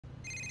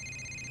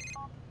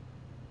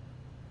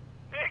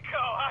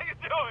Nico, how you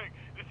doing?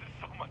 This is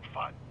so much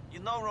fun. You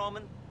know,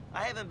 Roman,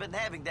 I haven't been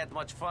having that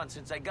much fun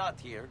since I got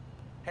here.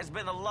 Has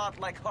been a lot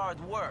like hard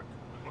work.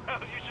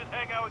 Well, you should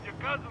hang out with your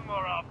cousin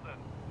more often.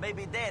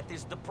 Maybe that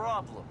is the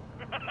problem.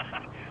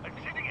 I'm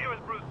sitting here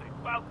with Brucey.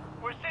 Well,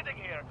 we're sitting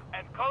here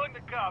and calling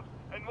the cops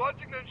and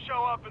watching them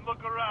show up and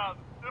look around.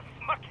 The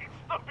fucking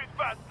stupid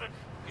bastards.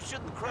 You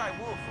shouldn't cry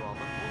wolf,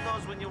 Roman. Who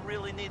knows when you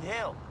really need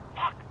help?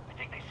 Fuck! I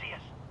think they see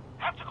us.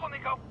 Have to go,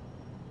 Nico.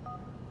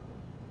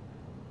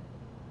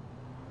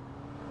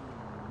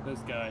 This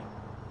guy.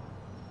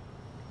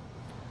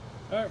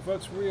 Alright,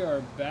 folks, we are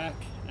back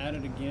at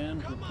it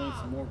again. We're playing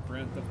some more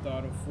Grand Theft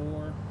Auto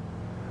 4.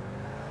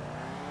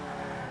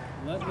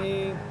 Let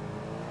me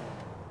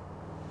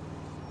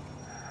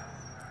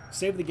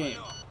save the game.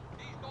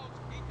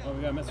 Oh,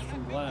 we got a message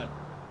from Vlad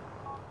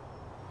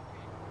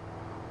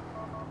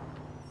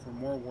for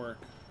more work.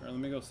 Alright,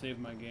 let me go save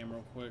my game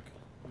real quick.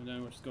 And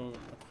then we'll just go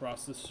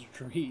across the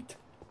street.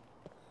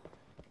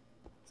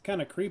 It's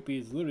kind of creepy.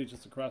 It's literally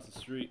just across the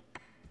street.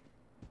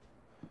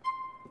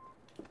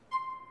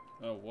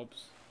 Oh,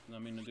 whoops.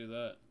 Not mean to do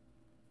that.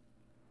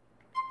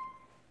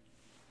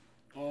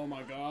 Oh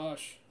my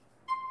gosh.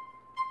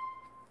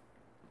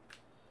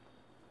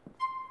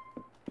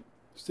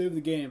 Save the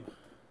game.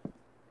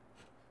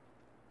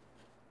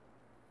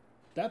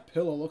 That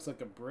pillow looks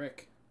like a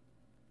brick.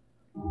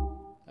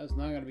 That's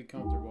not gonna be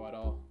comfortable at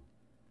all.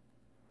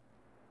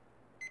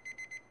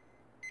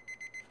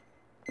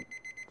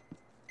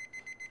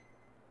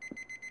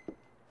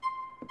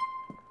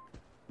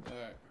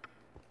 Alright.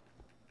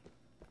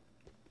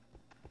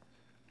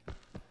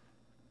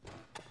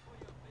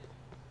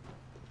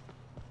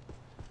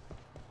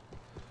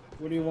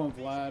 What do you want,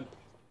 Vlad?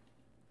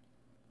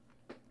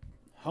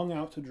 Hung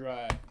out to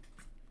dry.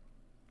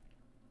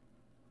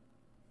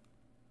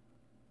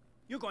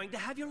 You're going to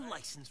have your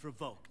license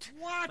revoked.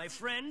 What? My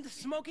friend,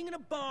 smoking in a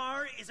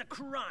bar is a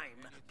crime.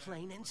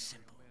 Plain and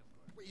simple.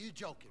 Well, you're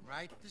joking,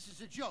 right? This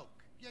is a joke.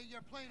 Yeah,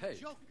 you're playing a Hey,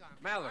 joke on me,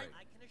 Mallory, right?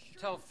 I can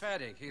assure tell you-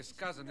 Fatty his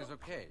cousin is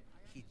okay.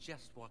 He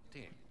just walked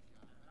in.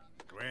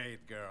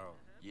 Great girl.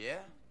 Yeah?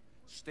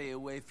 Stay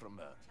away from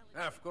her.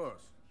 Of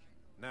course.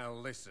 Now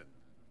listen.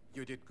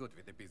 You did good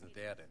with the business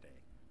the other day.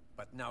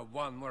 But now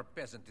one more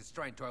peasant is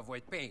trying to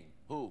avoid pain.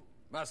 Who?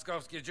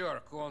 Moskovsky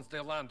jerk who owns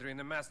the laundry in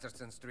the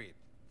Masterson Street.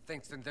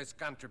 Thinks in this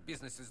country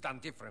business is done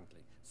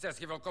differently. Says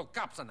he will call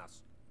cops on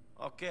us.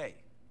 Okay.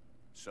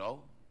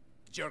 So?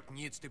 Jerk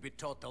needs to be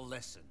taught a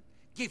lesson.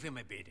 Give him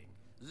a beating.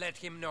 Let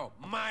him know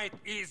might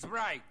is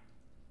right.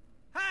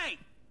 Hey!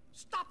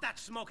 Stop that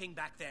smoking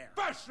back there!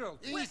 Partial!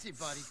 Easy,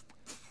 buddy.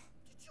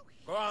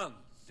 Go on.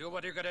 Do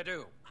what you gotta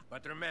do.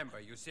 But remember,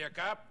 you see a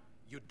cop,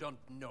 you don't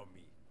know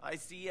me. I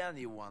see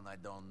anyone, I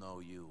don't know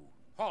you.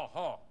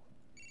 Хо-хо.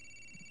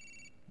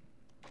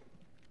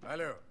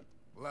 Алло,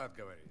 Влад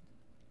говорит.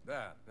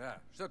 Да,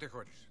 что ты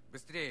хочешь?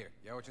 Быстрее,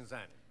 я очень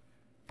занят.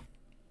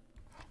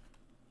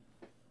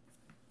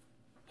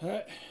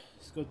 Alright,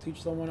 let's go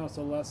teach someone else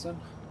a lesson.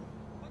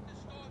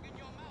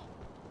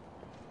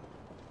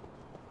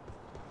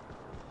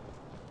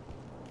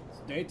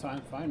 It's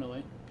daytime,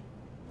 finally.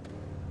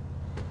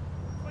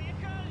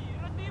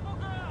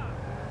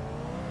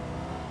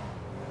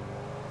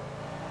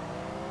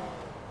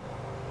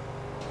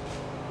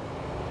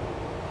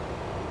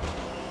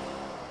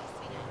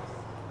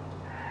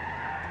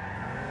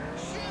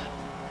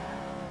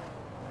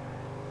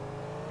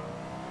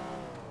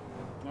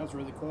 That was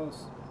really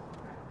close.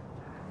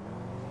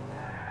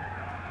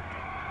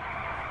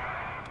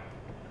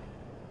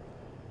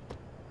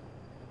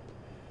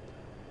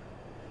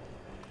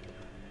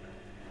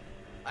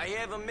 I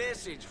have a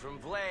message from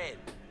Vlad.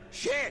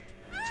 Shit!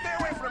 Stay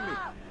away from me!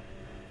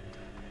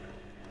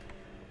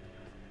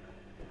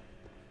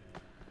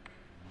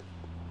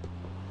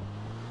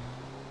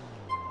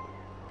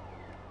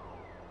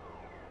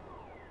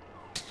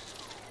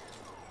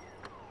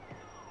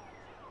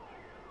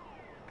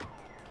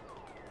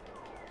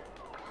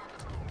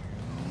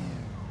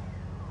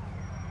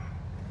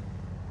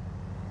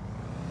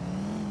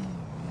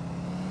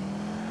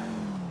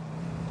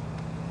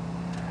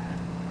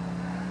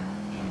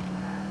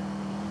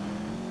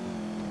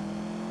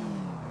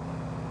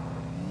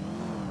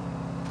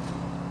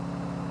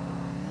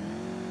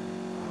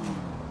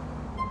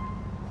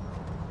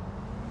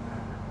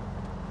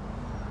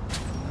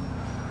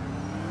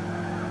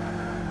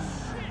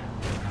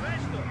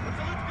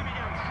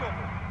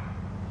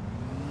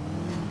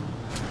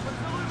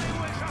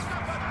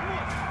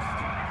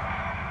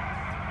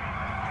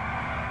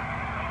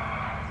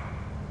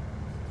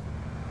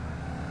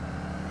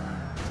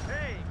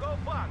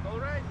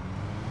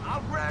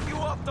 I'll grab you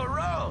off the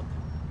road.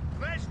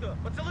 Знаешь что?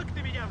 Поцелуй-ка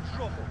ты меня в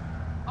жопу.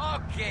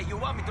 Okay, you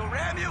want me to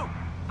ram you?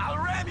 I'll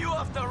ram you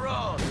off the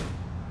road.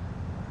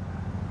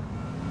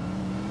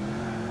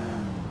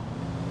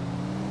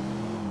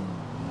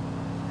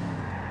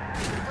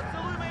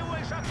 Поцелуй моего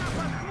ишака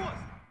под хвост.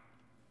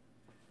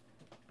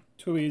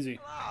 Too easy.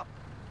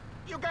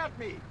 You got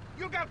me!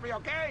 You got me,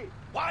 okay?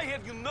 Why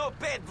have you not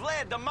paid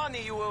Vlad the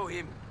money you owe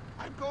him?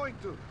 I'm going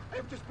to.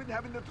 I've just been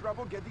having the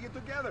trouble getting it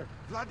together.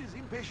 Vlad is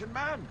impatient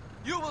man.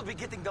 You will be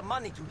getting the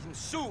money to him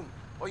soon,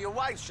 or your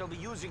wife shall be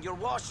using your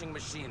washing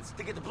machines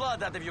to get the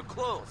blood out of your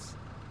clothes.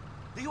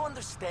 Do you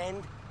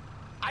understand?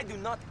 I do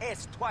not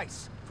ask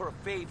twice for a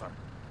favor.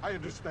 I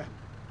understand.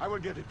 I will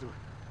get it to him.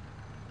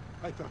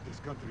 I thought this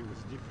country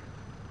was different.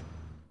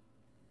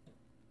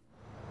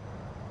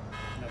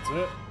 That's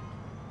it.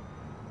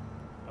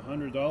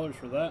 $100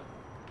 for that.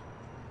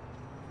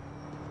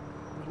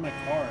 Where's my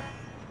car?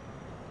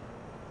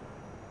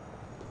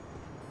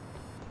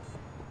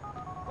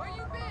 Where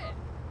you been?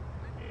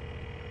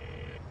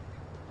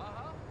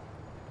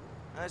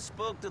 I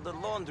spoke to the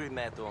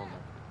laundromat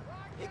owner.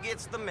 He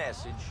gets the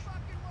message.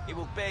 He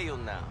will pay you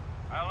now.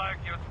 I like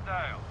your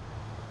style.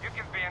 You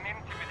can be an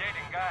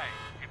intimidating guy.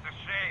 It's a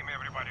shame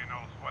everybody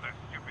knows what a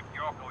stupid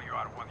yokel you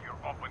are when you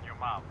open your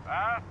mouth.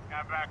 Huh?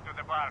 Come back to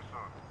the bar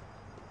soon.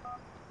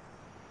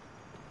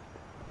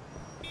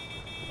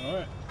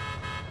 Alright.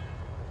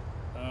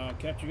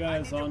 Catch you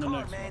guys on the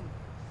next one.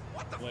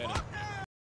 What the Later. fuck?